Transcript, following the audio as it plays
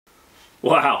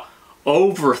Wow,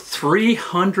 over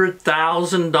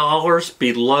 $300,000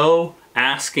 below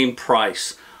asking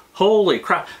price. Holy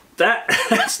crap,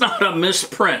 that's not a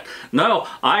misprint. No,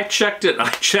 I checked it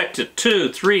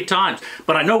 2-3 times.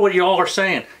 But I know what y'all are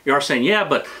saying. You are saying, yeah,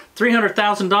 but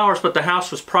 $300,000, but the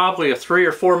house was probably a $3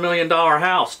 or $4 million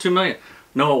house, $2 million.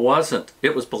 No, it wasn't.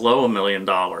 It was below $1 million.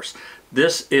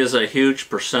 This is a huge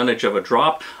percentage of a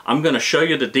drop. I'm going to show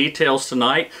you the details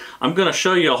tonight. I'm going to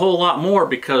show you a whole lot more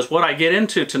because what I get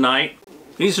into tonight,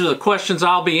 these are the questions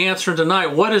I'll be answering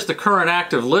tonight. What is the current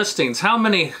active listings? How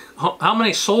many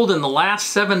sold in the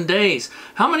last 7 days?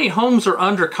 How many homes are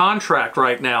under contract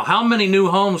right now? How many new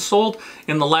homes sold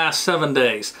in the last 7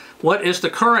 days? What is the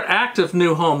current active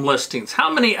new home listings?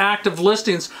 How many active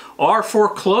listings are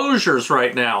foreclosures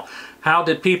right now? How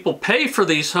did people pay for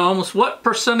these homes? What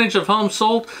percentage of homes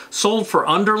sold for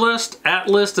under list, at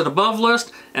list, and above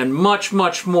list, and much,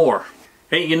 much more.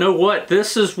 Hey, you know what?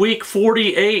 This is week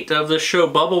 48 of this show,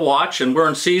 Bubble Watch, and we're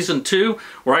in season 2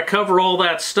 where I cover all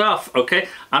that stuff, okay?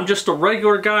 I'm just a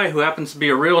regular guy who happens to be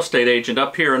a real estate agent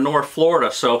up here in North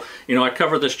Florida. So, you know, I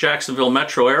cover this Jacksonville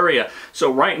metro area.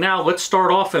 So right now, let's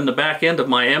start off in the back end of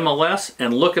my MLS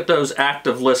and look at those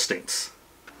active listings.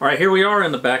 All right, here we are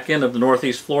in the back end of the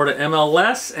Northeast Florida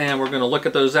MLS, and we're going to look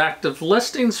at those active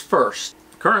listings first.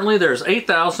 Currently, there's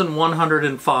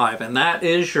 8,105, and that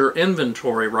is your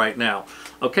inventory right now.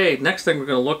 Okay, next thing we're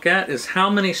going to look at is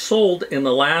how many sold in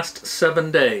the last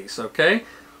 7 days, okay?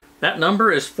 That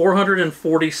number is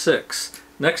 446.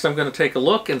 Next, I'm going to take a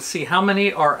look and see how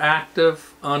many are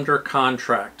active under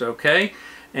contract, okay?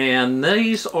 And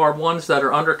these are ones that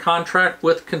are under contract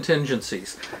with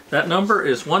contingencies. That number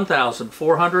is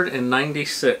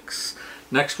 1,496.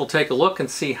 Next, we'll take a look and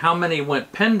see how many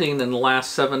went pending in the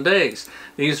last 7 days.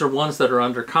 These are ones that are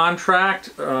under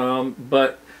contract,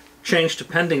 but changed to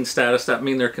pending status. That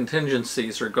means their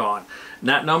contingencies are gone. And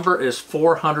that number is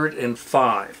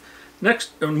 405.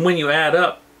 Next, when you add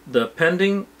up the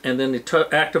pending and then the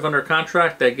active under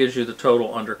contract, that gives you the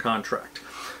total under contract.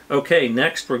 Okay,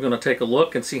 next we're going to take a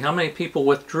look and see how many people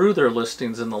withdrew their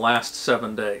listings in the last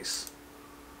 7 days.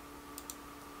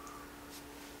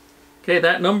 Okay,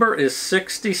 that number is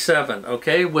 67.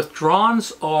 Okay,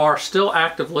 withdrawns are still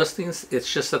active listings.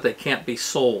 It's just that they can't be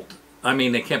sold. I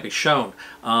mean, they can't be shown.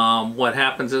 What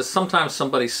happens is sometimes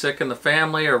somebody's sick in the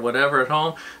family or whatever at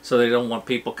home, so they don't want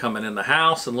people coming in the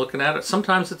house and looking at it.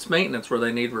 Sometimes it's maintenance where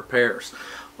they need repairs.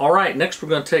 All right, next we're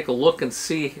going to take a look and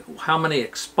see how many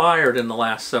expired in the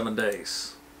last 7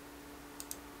 days.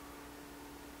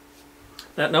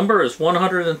 That number is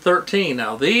 113.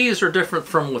 Now these are different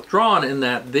from withdrawn in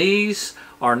that these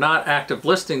are not active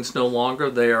listings no longer.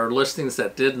 They are listings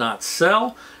that did not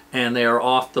sell and they are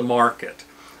off the market.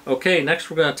 Okay, next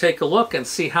we're going to take a look and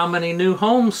see how many new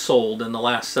homes sold in the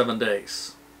last 7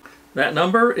 days. That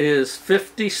number is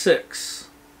 56.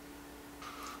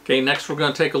 Okay, next we're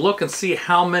going to take a look and see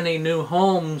how many new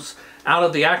homes out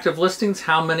of the active listings,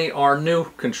 how many are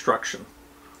new construction.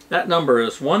 That number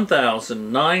is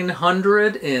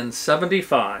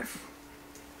 1,975.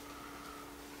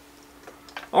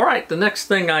 All right, the next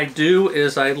thing I do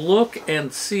is I look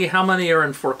and see how many are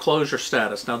in foreclosure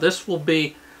status. Now this will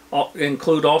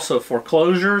include also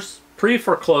foreclosures,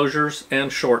 pre-foreclosures,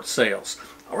 and short sales.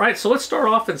 All right, so let's start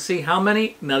off and see how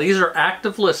many, now these are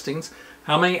active listings,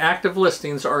 how many active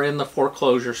listings are in the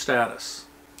foreclosure status.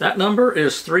 That number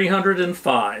is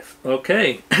 305.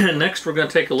 Okay, next we're going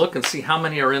to take a look and see how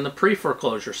many are in the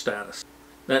pre-foreclosure status.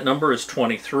 That number is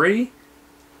 23.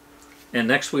 And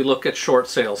next we look at short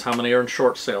sales. How many are in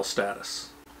short sale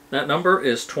status? That number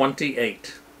is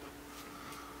 28.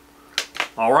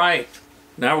 All right,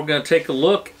 now we're going to take a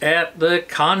look at the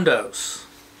condos.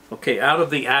 Okay, out of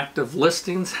the active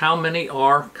listings, how many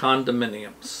are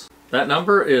condominiums? That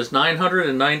number is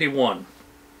 991.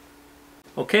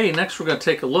 Okay, next we're going to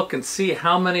take a look and see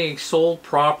how many sold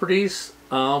properties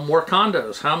were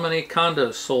condos. How many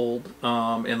condos sold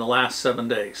in the last 7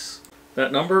 days?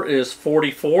 That number is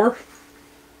 44.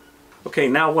 Okay,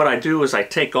 now what I do is I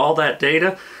take all that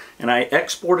data and I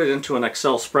export it into an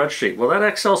Excel spreadsheet. Well, that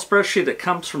Excel spreadsheet that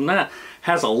comes from that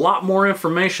has a lot more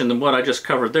information than what I just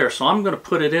covered there. So I'm going to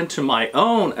put it into my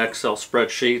own Excel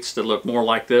spreadsheets that look more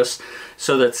like this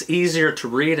so that's easier to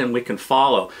read and we can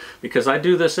follow. Because I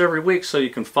do this every week so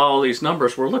you can follow these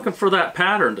numbers. We're looking for that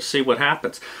pattern to see what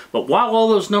happens. But while all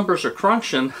those numbers are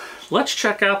crunching, let's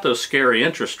check out those scary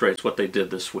interest rates, what they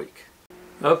did this week.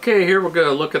 Okay, here we're going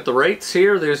to look at the rates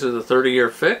here. These are the 30-year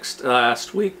fixed.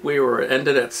 Last week we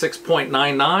ended at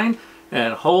 6.99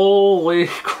 and holy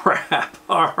crap.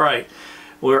 All right,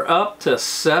 we're up to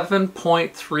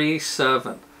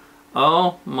 7.37.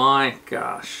 Oh my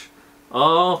gosh.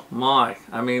 Oh my,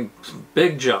 I mean,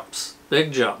 big jumps,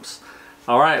 big jumps.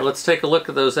 All right, let's take a look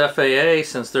at those FAA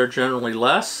since they're generally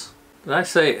less. Did I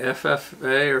say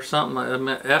FFA or something? I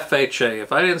meant FHA.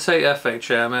 If I didn't say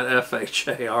FHA, I meant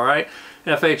FHA, all right?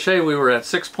 FHA, we were at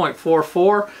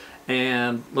 6.44,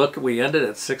 and look, we ended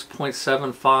at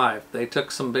 6.75. They took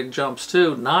some big jumps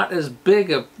too. Not as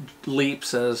big of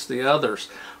leaps as the others.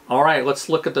 All right, let's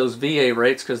look at those VA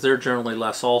rates because they're generally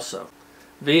less also.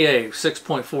 VA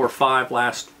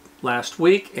 6.45 last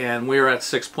week, and we're at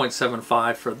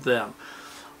 6.75 for them.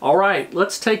 All right,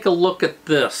 let's take a look at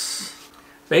this.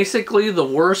 Basically the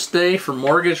worst day for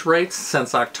mortgage rates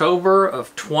since October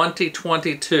of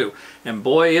 2022. And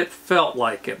boy, it felt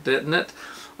like it, didn't it?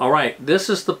 All right, this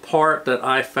is the part that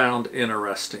I found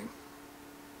interesting.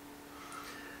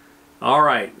 All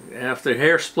right, after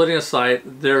hair splitting aside,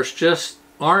 there's just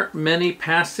aren't many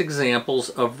past examples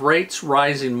of rates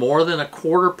rising more than a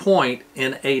quarter point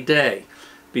in a day.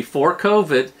 Before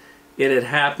COVID, it had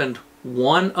happened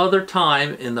one other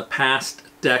time in the past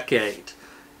decade.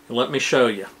 Let me show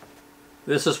you.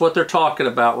 This is what they're talking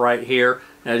about right here.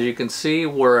 As you can see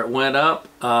where it went up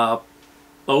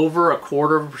over a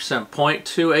quarter%,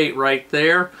 0.28 right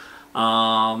there.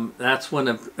 That's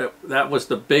when that was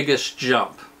the biggest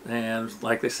jump. And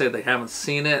like they said, they haven't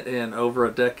seen it in over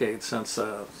a decade since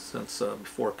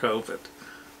before COVID.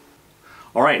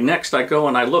 All right, next I go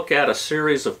and I look at a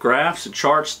series of graphs and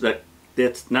charts that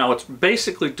it's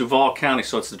basically Duval County,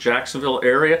 so it's the Jacksonville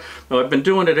area. But I've been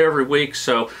doing it every week,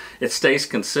 so it stays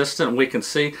consistent. We can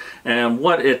see, and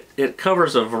what it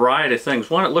covers a variety of things.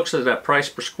 One, it looks at that price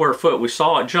per square foot. We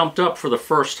saw it jumped up for the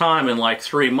first time in like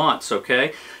 3 months.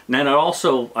 Okay. And then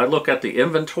I look at the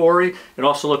inventory. It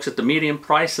also looks at the median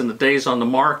price and the days on the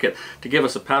market to give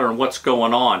us a pattern of what's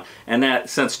going on. And that,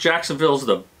 since Jacksonville's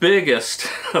the biggest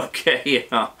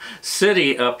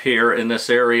city up here in this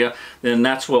area, then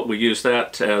that's what we use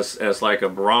that as like a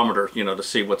barometer, you know, to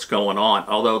see what's going on.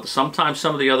 Although sometimes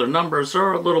some of the other numbers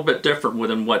are a little bit different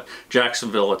within what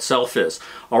Jacksonville itself is.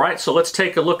 All right, so let's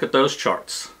take a look at those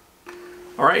charts.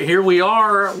 All right, here we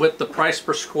are with the price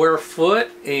per square foot,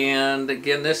 and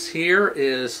again, this here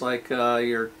is like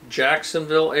your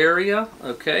Jacksonville area,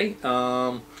 okay,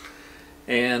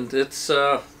 and it's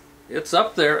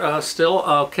up there still.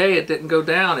 Okay, it didn't go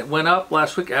down. It went up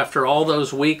last week after all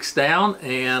those weeks down,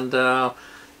 and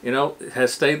you know, it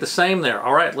has stayed the same there.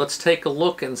 All right, let's take a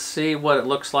look and see what it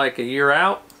looks like a year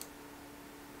out.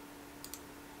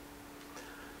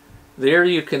 There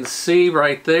you can see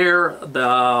right there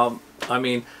I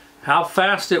mean, how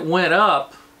fast it went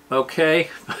up, okay,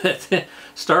 but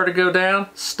started to go down,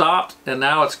 stopped, and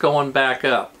now it's going back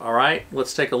up. All right,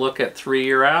 let's take a look at 3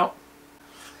 year out.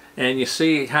 And you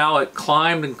see how it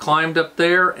climbed and climbed up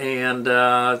there and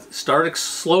started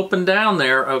sloping down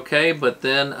there, okay, but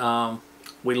then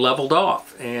we leveled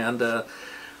off. And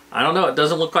I don't know, it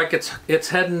doesn't look like it's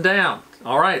heading down.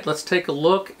 All right, let's take a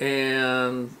look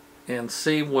and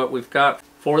see what we've got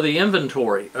for the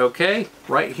inventory. Okay,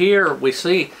 right here we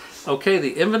see, okay,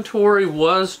 the inventory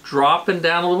was dropping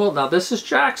down a little. Now this is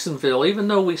Jacksonville. Even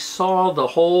though we saw the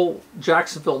whole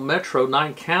Jacksonville metro,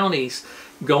 9 counties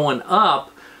going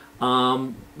up,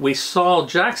 we saw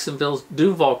Jacksonville's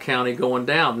Duval County going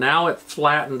down. Now it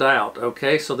flattened out.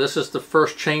 Okay, so this is the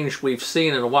first change we've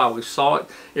seen in a while. We saw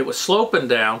it was sloping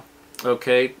down.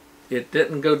 Okay, it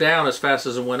didn't go down as fast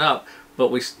as it went up,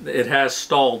 but it has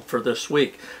stalled for this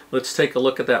week. Let's take a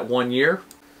look at that 1 year.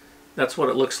 That's what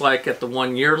it looks like at the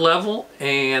 1 year level,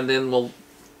 and then we'll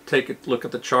take a look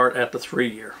at the chart at the 3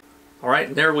 year. All right,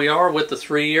 and there we are with the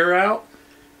 3 year out.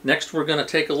 Next, we're going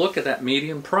to take a look at that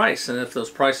median price, and if those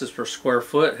prices per square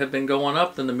foot have been going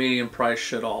up, then the median price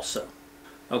should also.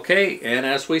 Okay, and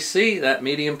as we see, that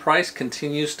median price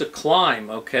continues to climb.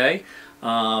 Okay,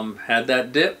 had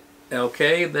that dip.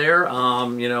 Okay, there,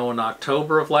 you know, in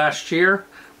October of last year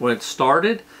when it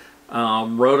started,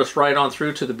 rode us right on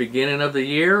through to the beginning of the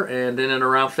year, and then in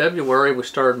around February we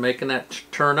started making that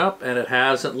turn up, and it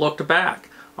hasn't looked back.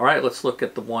 All right, let's look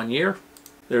at the 1 year.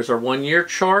 There's our 1 year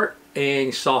chart, and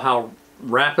you saw how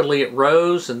rapidly it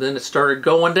rose, and then it started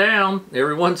going down.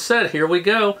 Everyone said, here we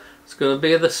go, it's going to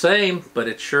be the same, but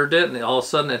it sure didn't. All of a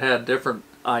sudden it had different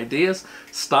ideas,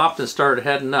 stopped and started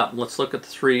heading up. Let's look at the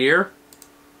 3 year.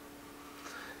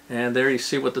 And there you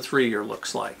see what the 3 year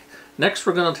looks like. Next,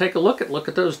 we're going to take a look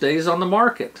at those days on the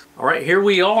market. All right, here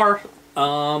we are,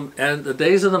 and the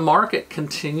days on the market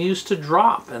continues to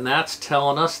drop, and that's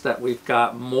telling us that we've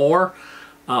got more.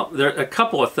 There are a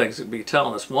couple of things that would be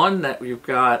telling us. One, that we've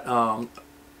got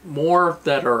more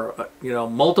that are you know,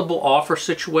 multiple offer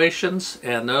situations,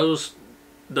 and those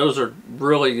are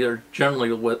really, they're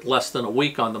generally with less than a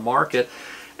week on the market.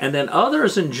 And then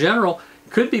others in general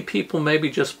could be people maybe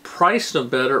just priced them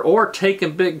better or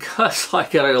taking big cuts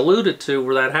like I alluded to,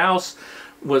 where that house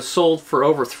was sold for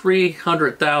over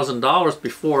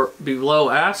 $300,000 below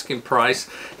asking price.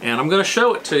 And I'm going to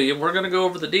show it to you. We're going to go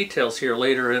over the details here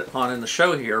later on in the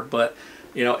show here, but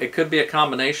you know, it could be a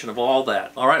combination of all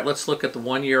that. All right, let's look at the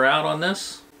 1 year out on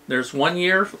this. There's 1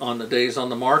 year on the days on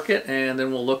the market, and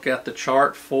then we'll look at the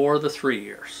chart for the 3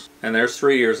 years. And there's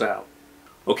 3 years out.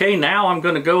 Okay, now I'm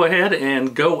going to go ahead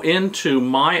and go into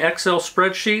my Excel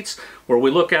spreadsheets where we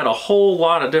look at a whole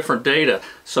lot of different data.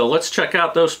 So let's check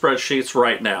out those spreadsheets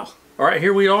right now. All right,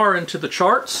 here we are into the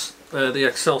charts, the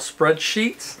Excel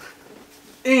spreadsheets.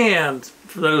 And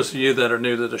for those of you that are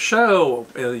new to the show,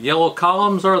 the yellow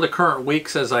columns are the current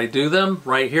weeks as I do them.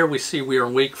 Right here we see we are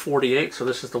in week 48, so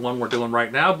this is the one we're doing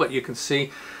right now, but you can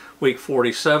see week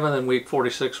 47 and week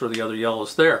 46 were the other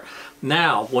yellows there.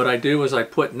 Now, what I do is I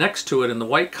put next to it in the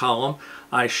white column,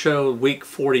 I show week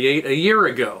 48 a year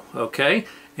ago, okay?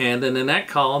 And then in that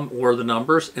column were the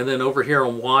numbers, and then over here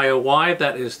on YOY,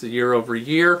 that is the year over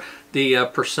year, the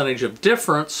percentage of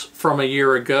difference from a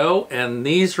year ago, and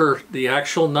these are the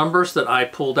actual numbers that I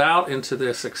pulled out into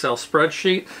this Excel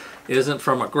spreadsheet. Isn't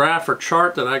from a graph or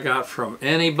chart that I got from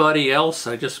anybody else.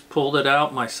 I just pulled it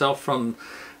out myself from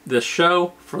this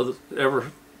show for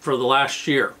the last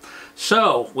year.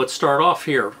 So let's start off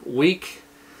here. Week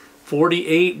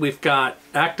 48, we've got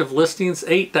active listings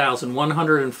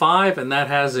 8,105, and that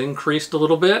has increased a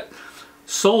little bit.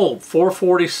 Sold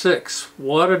 446.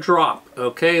 What a drop.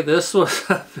 Okay, this was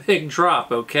a big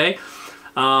drop. Okay,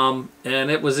 and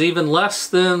it was even less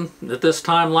than at this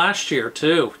time last year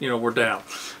too. You know, we're down.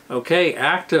 Okay,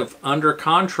 active under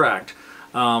contract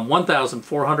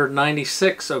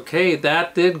 1,496. Okay,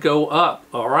 that did go up.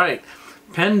 All right,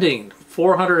 pending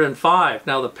 405.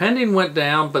 Now the pending went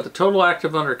down, but the total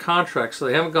active under contract, so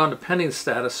they haven't gone to pending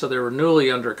status, so they were newly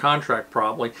under contract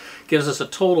probably, gives us a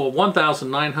total of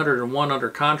 1,901 under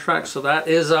contract, so that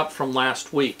is up from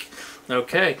last week.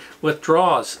 Okay,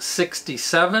 withdrawals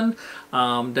 67,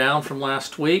 down from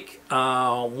last week.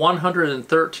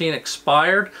 113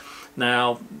 expired.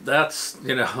 Now that's,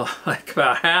 you know, like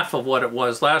about half of what it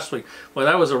was last week. Well,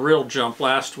 that was a real jump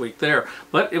last week there,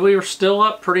 but we were still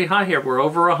up pretty high here. We're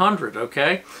over 100.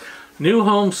 Okay, new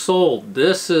homes sold.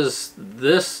 This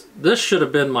should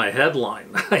have been my headline,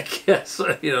 I guess.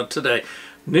 You know, today,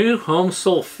 new homes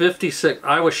sold 56.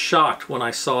 I was shocked when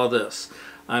I saw this.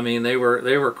 I mean, they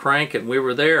were cranking. We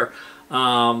were there.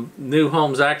 New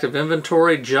homes active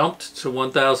inventory jumped to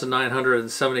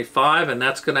 1,975, and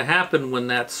that's going to happen when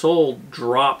that sold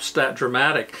drops that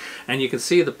dramatic. And you can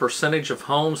see the percentage of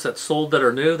homes that sold that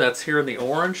are new, that's here in the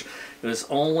orange. It was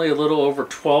only a little over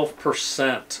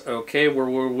 12%, okay, where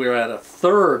we were at a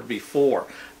third before.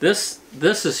 This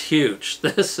is huge.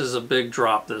 This is a big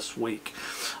drop this week.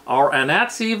 And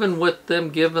that's even with them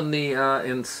giving the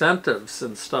incentives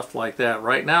and stuff like that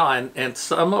right now. And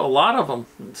a lot of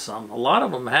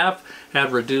them have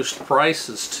had reduced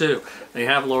prices too. They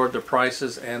have lowered their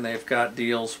prices, and they've got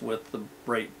deals with the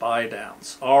rate buy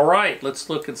downs. All right, let's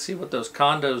look and see what those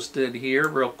condos did here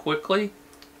real quickly.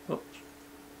 Oops.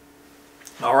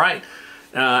 All right.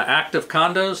 Active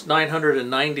condos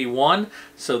 991,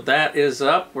 so that is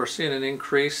up. We're seeing an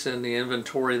increase in the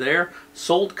inventory there.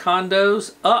 Sold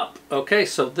condos up. Okay,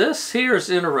 so this here is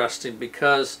interesting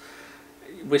because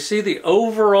we see the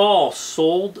overall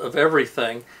sold of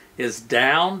everything is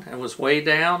down and was way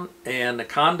down, and the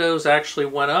condos actually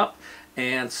went up,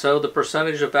 and so the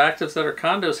percentage of actives that are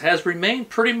condos has remained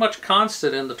pretty much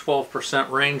constant in the 12%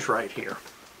 range right here.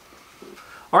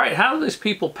 All right, how do these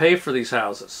people pay for these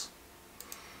houses?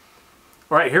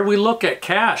 All right, here we look at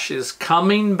cash is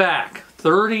coming back,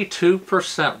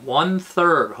 32%,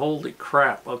 1/3. Holy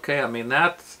crap! Okay, I mean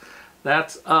that's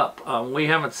up. We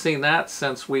haven't seen that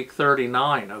since week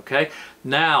 39. Okay,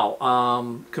 now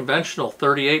conventional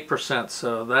 38%,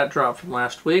 so that dropped from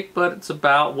last week, but it's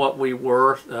about what we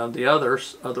were the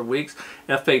other weeks.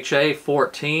 FHA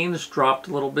 14s dropped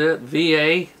a little bit,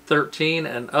 VA 13,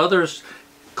 and others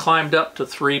climbed up to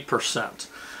 3%.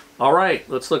 All right,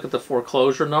 let's look at the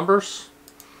foreclosure numbers.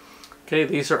 Okay,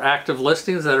 these are active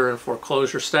listings that are in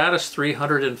foreclosure status,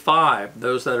 305.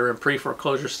 Those that are in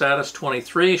pre-foreclosure status,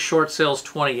 23. Short sales,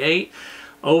 28.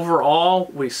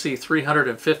 Overall, we see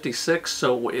 356,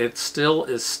 so it still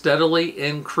is steadily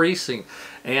increasing.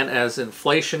 And as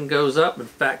inflation goes up, in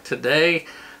fact, today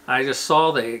I just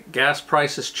saw the gas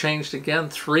prices changed again,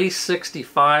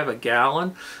 $3.65 a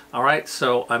gallon. All right,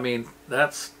 so I mean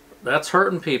that's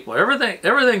hurting people.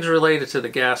 Everything's related to the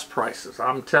gas prices.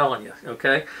 I'm telling you,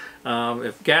 okay.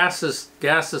 If gas is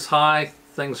high,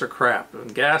 things are crap. When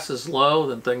gas is low,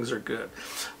 then things are good.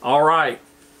 All right.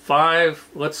 5,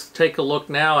 let's take a look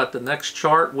now at the next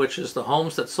chart, which is the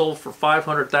homes that sold for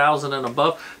 $500,000 and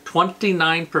above.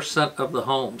 29% of the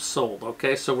homes sold.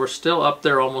 Okay, so we're still up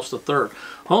there, almost a third.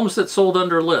 Homes that sold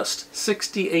under list,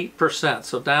 68%,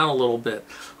 so down a little bit.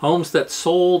 Homes that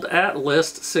sold at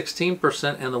list,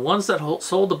 16%, and the ones that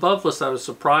sold above list, I was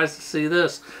surprised to see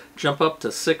this jump up to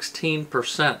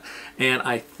 16%. And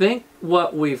I think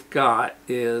what we've got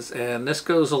is, and this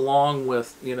goes along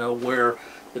with, you know, where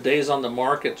the days on the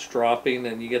market's dropping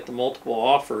and you get the multiple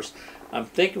offers, I'm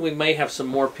thinking we may have some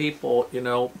more people, you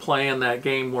know, playing that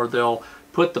game where they'll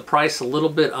put the price a little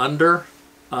bit under,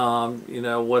 you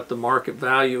know, what the market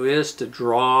value is to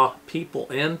draw people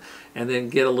in and then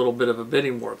get a little bit of a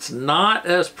bidding war. It's not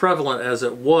as prevalent as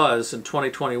it was in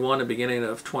 2021 and beginning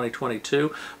of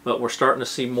 2022, but we're starting to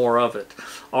see more of it.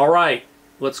 All right,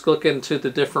 let's look into the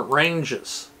different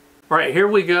ranges. All right, here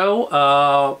we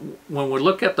go. When we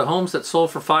look at the homes that sold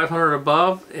for 500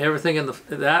 above, everything in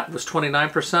that was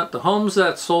 29%. The homes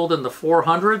that sold in the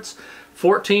 400s,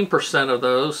 14% of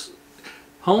those.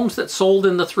 Homes that sold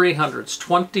in the 300s,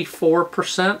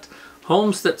 24%.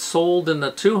 Homes that sold in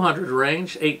the 200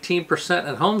 range, 18%.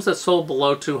 And homes that sold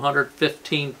below 200,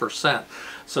 15%.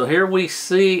 So here we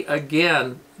see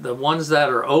again the ones that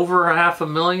are over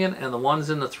 $500,000 and the ones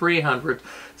in the 300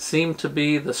 seem to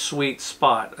be the sweet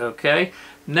spot. Okay,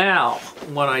 now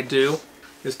what I do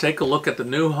is take a look at the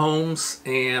new homes,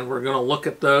 and we're going to look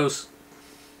at those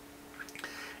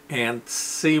and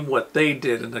see what they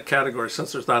did in the category,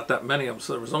 since there's not that many of them.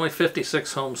 So there was only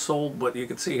 56 homes sold, but you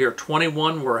can see here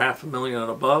 21 were $500,000 and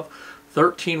above,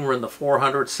 13 were in the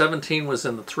 400, 17 was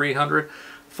in the 300,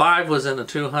 5 was in the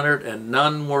 200, and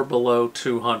none were below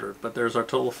 200. But there's our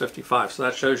total 55. So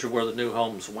that shows you where the new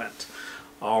homes went.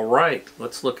 All right,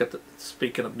 let's look at the,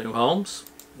 speaking of new homes,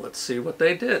 let's see what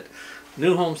they did.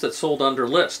 New homes that sold under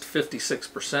list,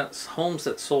 56%. Homes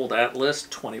that sold at list,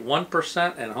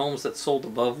 21%. And homes that sold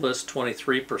above list,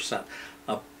 23%.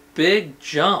 A big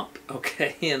jump,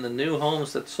 okay, in the new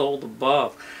homes that sold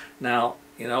above. Now,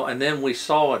 you know, and then we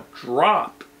saw a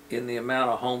drop in the amount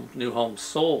of new homes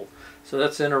sold. So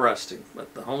that's interesting.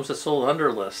 But the homes that sold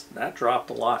under list, that dropped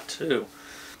a lot too.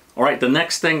 All right, the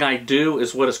next thing I do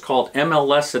is what is called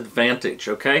MLS Advantage,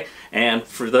 okay? And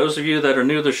for those of you that are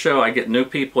new to the show, I get new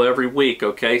people every week,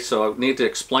 okay? So I need to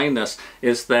explain this,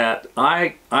 is that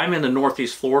I'm in the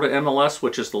Northeast Florida MLS,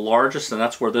 which is the largest, and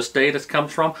that's where this data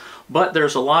comes from. But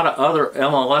there's a lot of other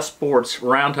MLS boards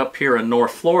around up here in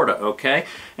North Florida, okay?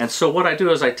 And so what I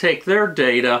do is I take their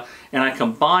data and I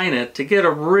combine it to get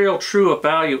a real true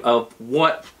value of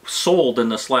what sold in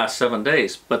this last 7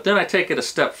 days. But then I take it a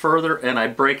step further and I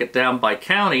break it down by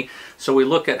county, so we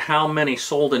look at how many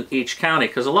sold in each county,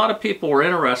 because a lot of people were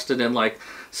interested in, like,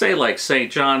 say like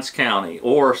St. Johns County,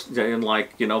 or in,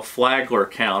 like, you know, Flagler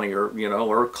County, or, you know,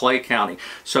 or Clay County.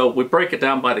 So we break it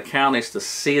down by the counties to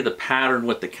see the pattern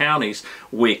with the counties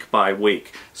week by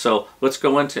week. So let's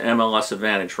go into MLS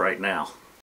Advantage right now.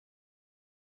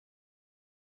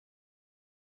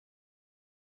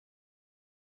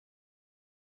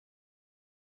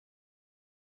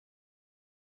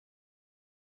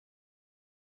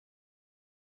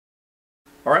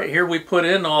 All right, here we put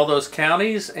in all those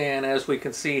counties, and as we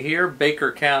can see here,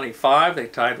 Baker County 5, they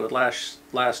tied with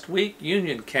last week.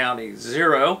 Union County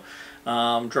 0,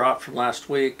 dropped from last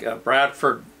week.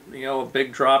 Bradford, you know, a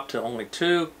big drop to only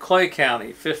 2. Clay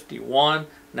County 51,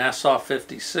 Nassau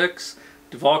 56,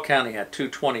 Duval County had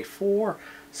 224,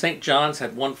 St. John's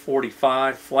had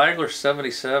 145, Flagler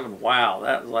 77. Wow,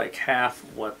 that was like half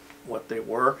what they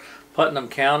were. Putnam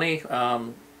County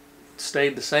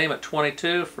stayed the same at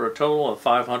 22 for a total of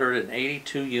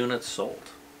 582 units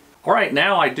sold. All right,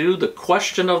 now I do the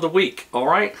question of the week. All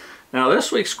right, now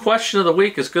this week's question of the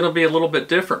week is going to be a little bit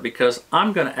different, because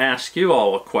I'm going to ask you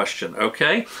all a question,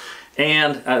 okay?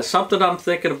 And something I'm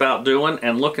thinking about doing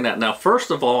and looking at. Now, first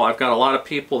of all, I've got a lot of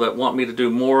people that want me to do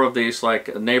more of these,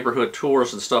 like neighborhood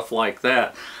tours and stuff like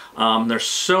that. There's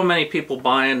so many people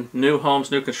buying new homes,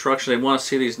 new construction. They want to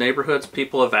see these neighborhoods.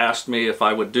 People have asked me if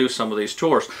I would do some of these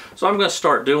tours. So I'm going to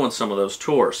start doing some of those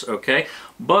tours, okay?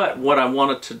 But what I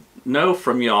wanted to know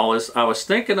from y'all is I was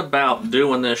thinking about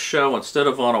doing this show, instead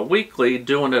of on a weekly,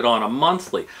 doing it on a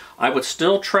monthly. I would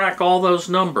still track all those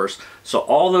numbers. So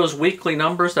all those weekly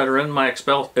numbers that are in my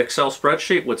Excel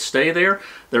spreadsheet would stay there.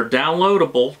 They're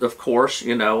downloadable, of course,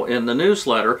 you know, in the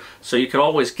newsletter. So you can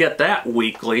always get that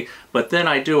weekly. But then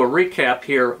I do a recap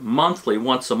here monthly.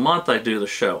 Once a month I do the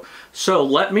show. So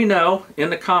let me know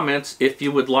in the comments if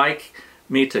you would like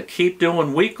me to keep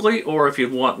doing weekly, or if you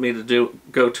want me to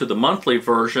go to the monthly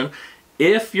version.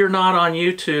 If you're not on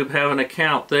YouTube, have an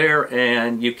account there,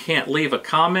 and you can't leave a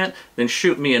comment, then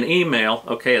shoot me an email,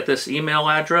 okay, at this email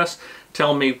address.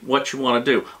 Tell me what you want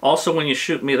to do. Also, when you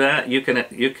shoot me that, you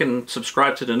can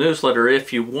subscribe to the newsletter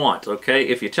if you want, okay?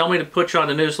 If you tell me to put you on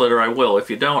the newsletter, I will. If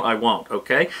you don't, I won't,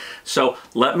 okay? So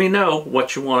let me know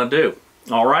what you want to do.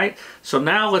 All right, so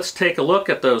now let's take a look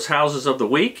at those houses of the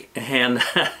week. And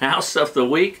house of the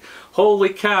week, holy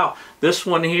cow, this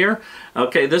one here,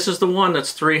 okay, this is the one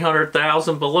that's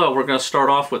 300,000 below. We're going to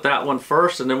start off with that one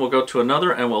first, and then we'll go to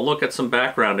another, and we'll look at some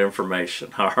background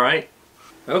information. All right,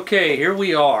 okay, here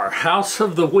we are, house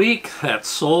of the week that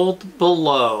sold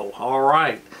below. All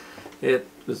right, it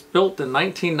was built in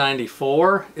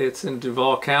 1994. It's in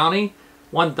Duval County,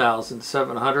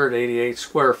 1,788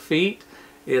 square feet.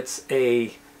 It's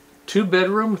a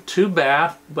 2-bedroom,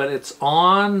 2-bath, but it's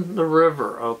on the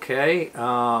river, okay?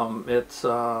 It's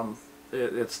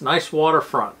nice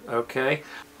waterfront, okay?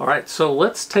 All right, so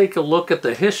let's take a look at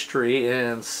the history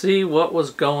and see what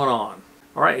was going on.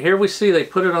 All right, here we see they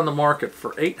put it on the market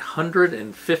for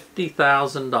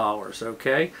 $850,000,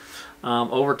 okay?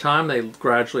 Over time, they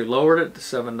gradually lowered it to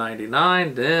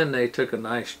 $799. Then they took a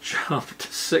nice jump to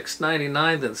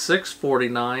 $699, then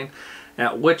 $649.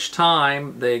 At which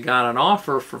time they got an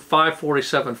offer for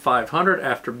 $547,500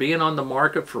 after being on the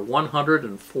market for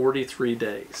 143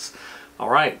 days. All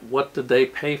right, what did they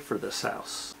pay for this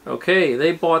house? Okay,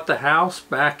 they bought the house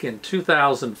back in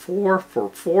 2004 for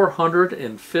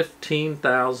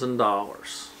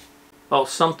 $415,000. Well,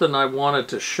 something I wanted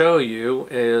to show you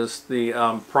is the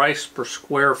price per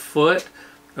square foot.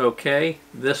 Okay,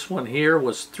 this one here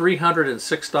was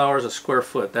 $306 a square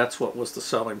foot. That's what was the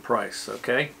selling price,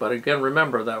 okay? But again,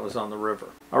 remember, that was on the river.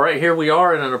 All right, here we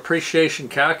are in an appreciation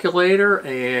calculator,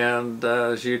 and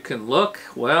as you can look,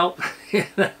 well,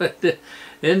 it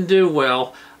didn't do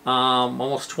well.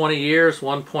 Almost 20 years,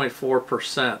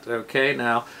 1.4%, okay?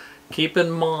 Now, keep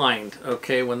in mind,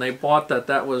 okay, when they bought that,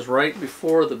 that was right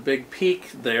before the big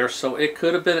peak there, so it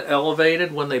could have been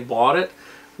elevated when they bought it.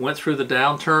 Went through the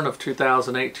downturn of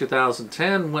 2008,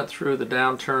 2010, went through the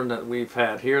downturn that we've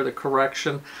had here, the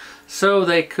correction. So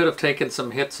they could have taken some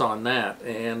hits on that.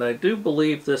 And I do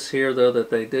believe this here, though,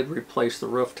 that they did replace the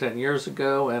roof 10 years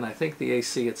ago, and I think the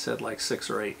AC it said like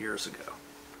 6 or 8 years ago.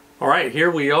 All right,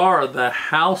 here we are, the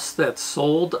house that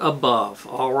sold above.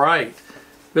 All right,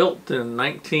 built in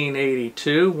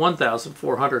 1982,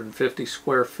 1,450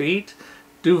 square feet,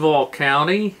 Duval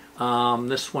County.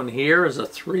 This one here is a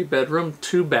 3-bedroom,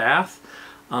 2-bath.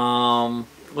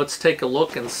 Let's take a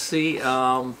look and see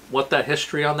what that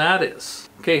history on that is.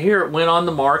 Okay, here it went on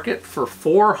the market for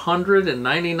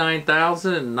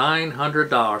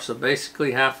 $499,900, so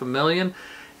basically $500,000.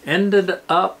 Ended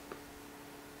up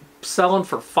selling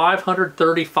for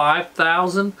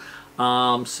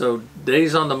 $535,000. So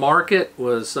days on the market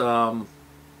was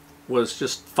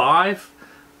just 5,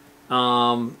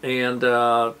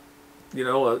 you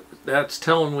know, that's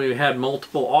telling we had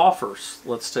multiple offers.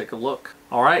 Let's take a look.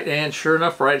 All right, and sure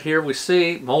enough, right here we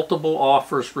see multiple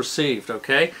offers received,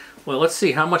 okay? Well, let's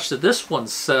see, how much did this one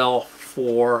sell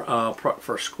for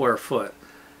square foot?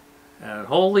 And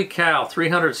holy cow,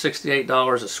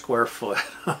 $368 a square foot.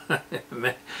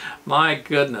 My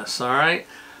goodness, all right?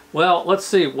 Well, let's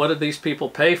see, what did these people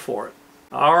pay for it?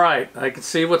 All right, I can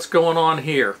see what's going on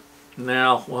here.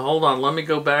 Now, well, hold on, let me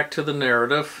go back to the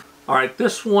narrative. All right,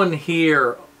 this one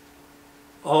here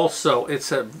also,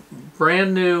 it's a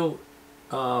brand new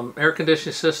air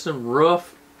conditioning system,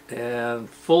 roof, and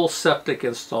full septic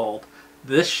installed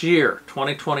this year,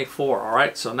 2024. All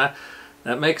right, so now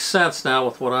that makes sense now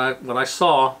with what I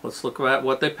saw. Let's look at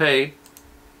what they paid.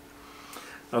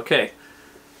 Okay,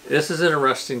 this is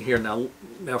interesting here. Now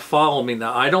follow me.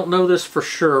 Now, I don't know this for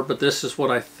sure, but this is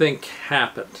what I think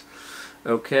happened.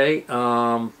 Okay,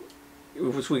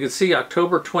 we can see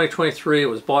October 2023, it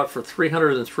was bought for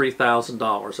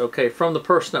 $303,000, okay, from the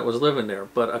person that was living there,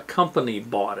 but a company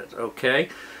bought it, okay?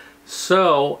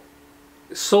 So,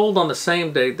 sold on the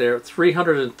same date there,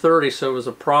 $330,000, so it was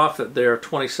a profit there,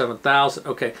 $27,000,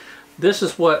 okay. This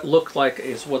is what looked like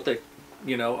is what they,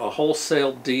 you know, a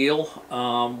wholesale deal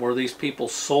where these people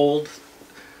sold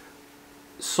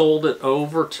it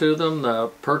over to them, the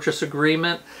purchase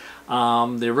agreement.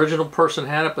 The original person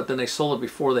had it, but then they sold it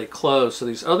before they closed. So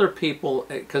these other people,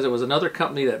 because it was another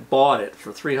company that bought it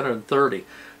for $330,000,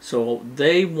 so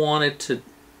they wanted to,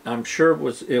 I'm sure it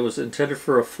was intended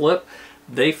for a flip.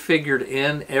 They figured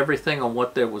in everything on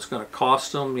what that was going to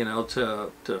cost them, you know,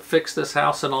 to fix this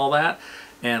house and all that.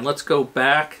 And let's go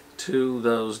back to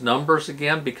those numbers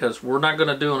again, because we're not going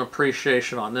to do an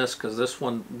appreciation on this, because this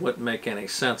one wouldn't make any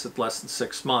sense at less than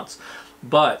 6 months.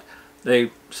 But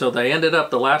So they ended up,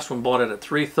 the last one bought it at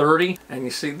 $330, and you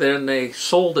see then they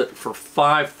sold it for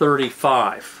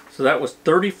 $535. So that was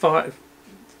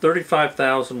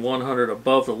 $35,100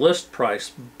 above the list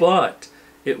price, but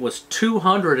it was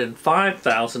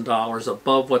 $205,000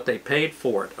 above what they paid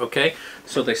for it, okay?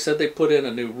 So they said they put in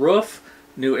a new roof,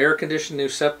 new air conditioning, new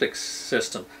septic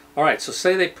system. All right, so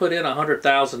say they put in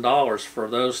 $100,000 for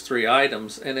those 3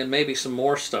 items, and then maybe some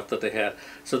more stuff that they had.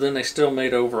 So then they still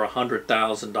made over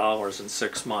 $100,000 in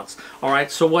 6 months. All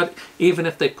right, so what? Even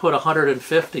if they put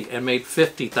 $150,000 and made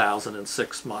 $50,000 in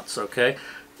 6 months, okay?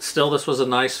 Still, this was a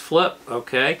nice flip,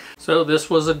 okay? So this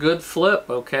was a good flip,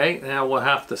 okay? Now we'll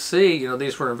have to see. You know,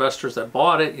 these were investors that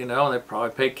bought it, you know, and they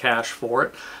probably paid cash for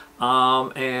it,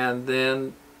 and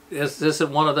then. Is it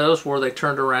one of those where they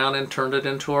turned around and turned it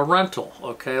into a rental?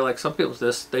 Okay, like some people,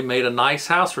 they made a nice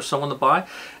house for someone to buy,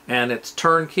 and it's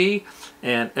turnkey,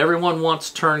 and everyone wants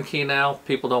turnkey now.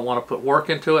 People don't want to put work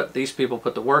into it. These people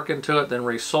put the work into it, then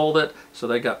resold it, so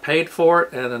they got paid for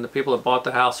it, and then the people that bought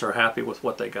the house are happy with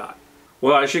what they got.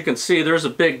 Well, as you can see, there's a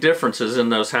big differences in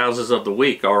those houses of the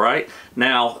week, all right?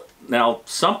 Now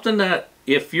something that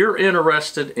if you're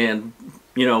interested in,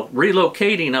 you know,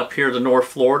 relocating up here to North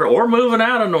Florida or moving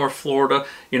out of North Florida,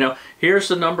 you know, here's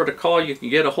the number to call. You can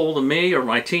get a hold of me or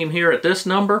my team here at this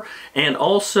number, and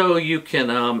also you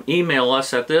can email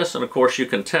us at this, and of course you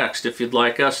can text if you'd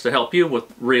like us to help you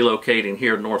with relocating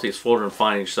here to Northeast Florida and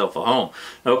finding yourself a home.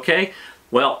 Okay,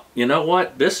 well, you know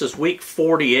what? This is week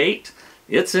 48.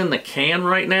 It's in the can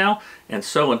right now, and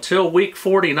so until week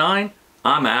 49,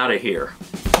 I'm out of here.